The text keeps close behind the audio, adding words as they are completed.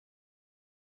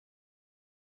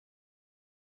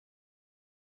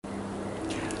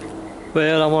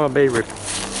Well, I want to be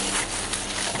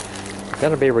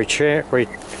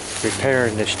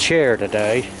repairing this chair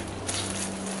today.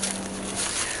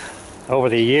 Over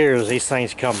the years, these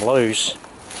things come loose.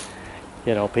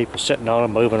 You know, people sitting on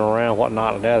them, moving around,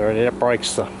 whatnot, and other, and it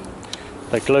breaks the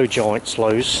glue joints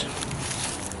loose.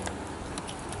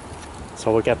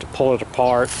 So we got to pull it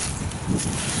apart.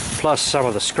 Plus, some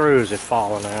of the screws have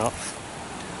fallen out.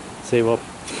 See, well,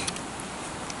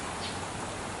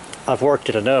 I've worked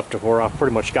it enough to where I've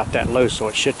pretty much got that loose, so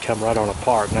it should come right on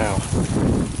apart now.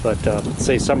 But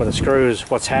see, some of the screws,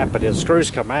 what's happened is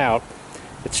screws come out,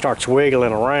 it starts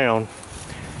wiggling around,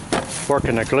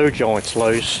 working the glue joints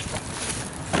loose.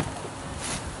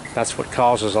 That's what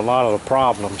causes a lot of the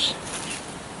problems.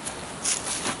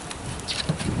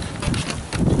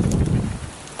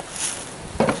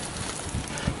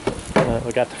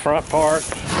 We got the front part.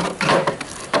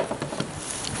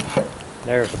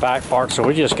 There's the back part, so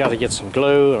we just got to get some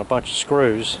glue and a bunch of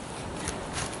screws.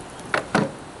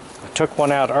 I took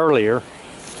one out earlier.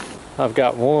 I've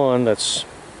got one that's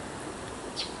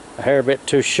a hair bit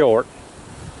too short,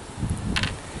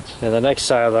 and the next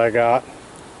side that I got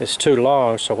is too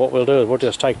long, so what we'll do is we'll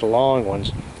just take the long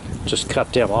ones, just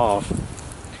cut them off.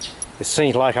 It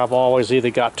seems like I've always either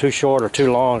got too short or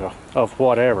too long of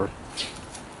whatever.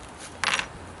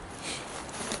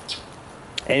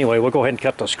 Anyway, we'll go ahead and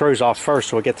cut the screws off first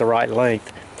so we get the right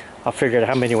length. I figured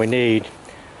how many we need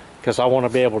because I want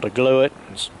to be able to glue it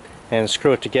and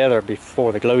screw it together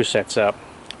before the glue sets up.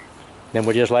 Then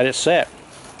we just let it set.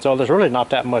 So there's really not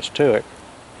that much to it.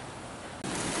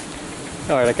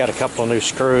 Alright, I got a couple of new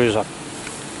screws.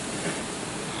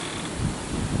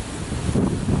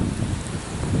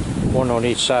 One on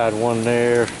each side, one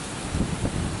there,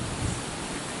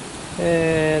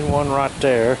 and one right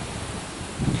there.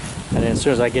 And then as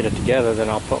soon as I get it together, then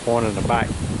I'll put one in the back.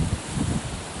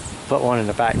 Put one in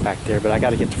the back there, but I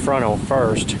got to get the front on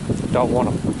first. Don't want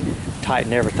to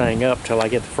tighten everything up till I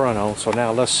get the front on. So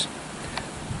now let's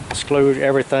glue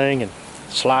everything and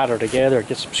slide her together and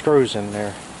get some screws in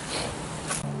there.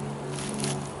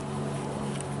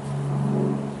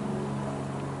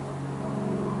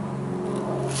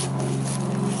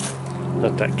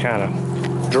 Let that kind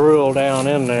of drill down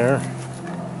in there.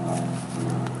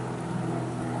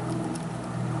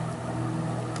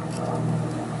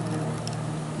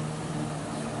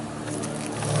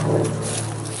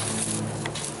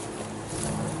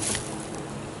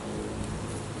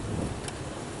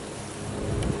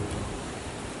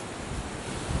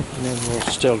 And then we'll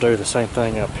still do the same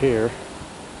thing up here.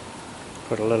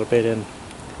 Put a little bit in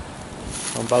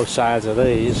on both sides of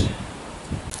these.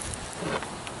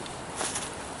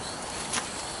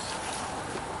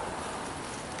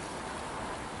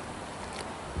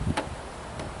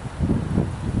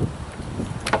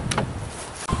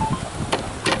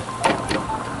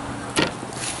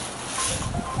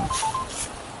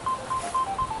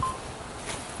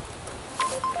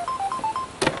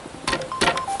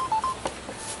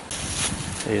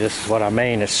 See, this is what I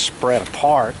mean, it's spread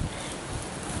apart.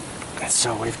 And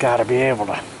so we've got to be able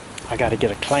to, I got to get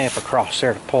a clamp across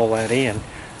there to pull that in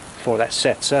before that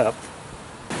sets up.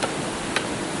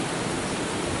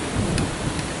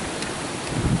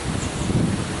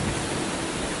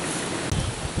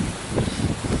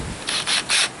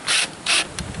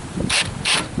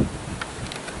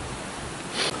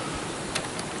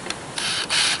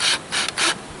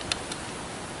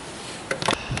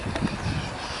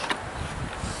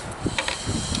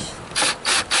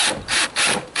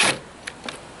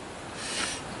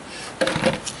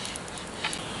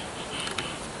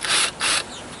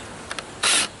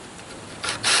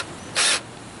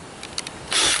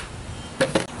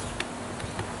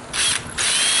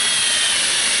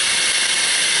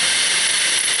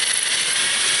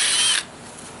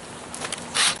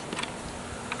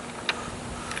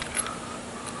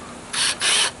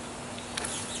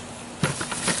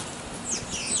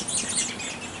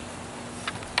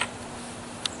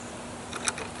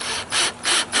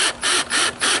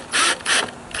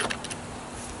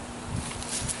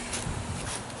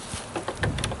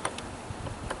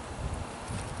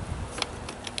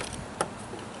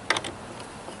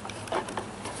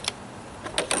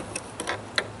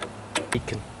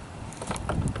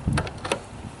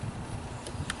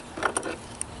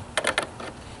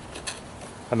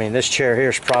 I mean, this chair here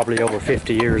is probably over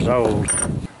 50 years old.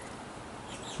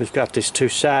 We've got these two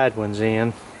side ones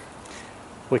in.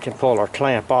 We can pull our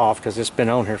clamp off because it's been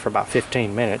on here for about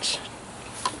 15 minutes.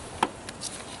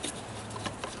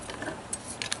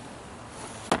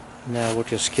 Now we'll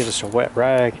just get us a wet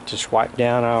rag, just wipe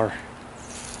down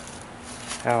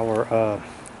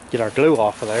get our glue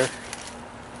off of there.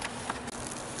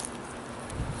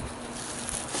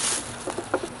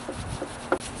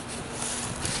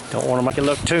 Don't want to make it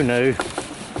look too new.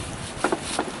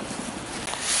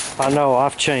 I know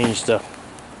I've changed the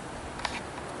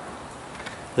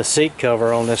seat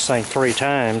cover on this thing 3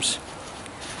 times,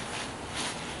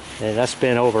 and that's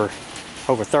been over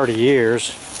 30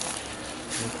 years.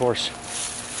 And of course,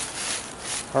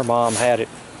 her mom had it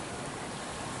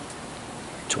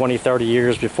 20-30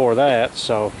 years before that,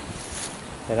 so,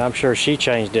 and I'm sure she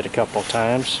changed it a couple of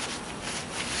times.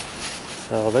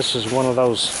 So this is one of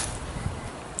those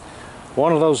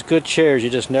good chairs you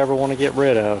just never want to get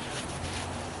rid of.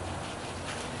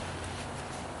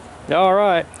 All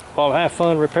right, well, have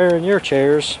fun repairing your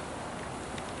chairs.